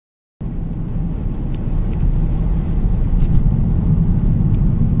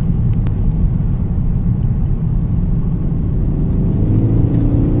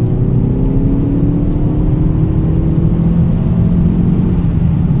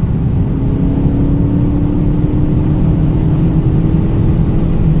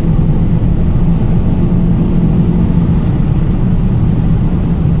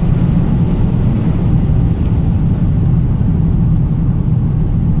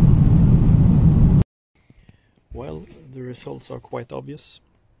the results are quite obvious.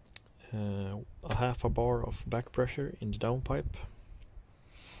 A half a bar of back pressure in the downpipe.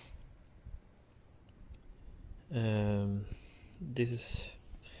 This is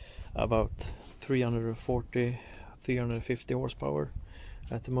about 350 horsepower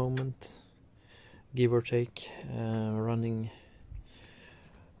at the moment, give or take, running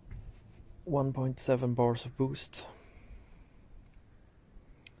 1.7 bars of boost.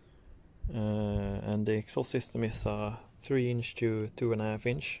 And the exhaust system is a 3" to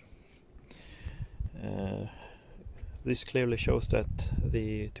 2.5". This clearly shows that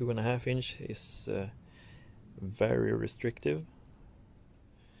the 2.5" is very restrictive.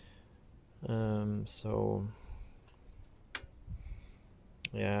 So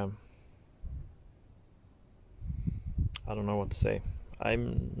yeah, I don't know what to say.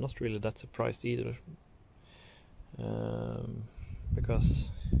 I'm not really that surprised either, because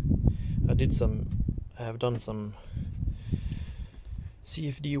I have done some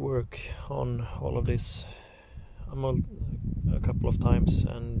CFD work on all of this a couple of times,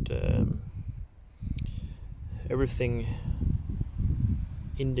 and everything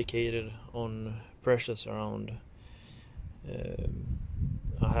indicated on pressures around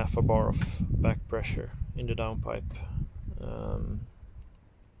a half a bar of back pressure in the downpipe.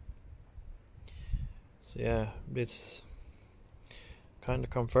 So yeah, this kind of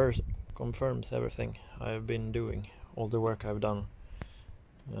confirms everything I've been doing, all the work I've done.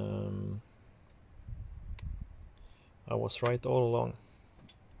 I was right all along.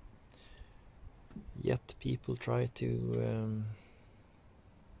 Yet people try to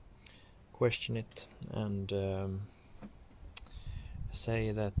question it and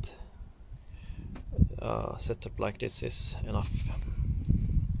say that a setup like this is enough,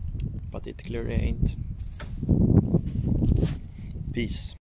 but it clearly ain't. Peace.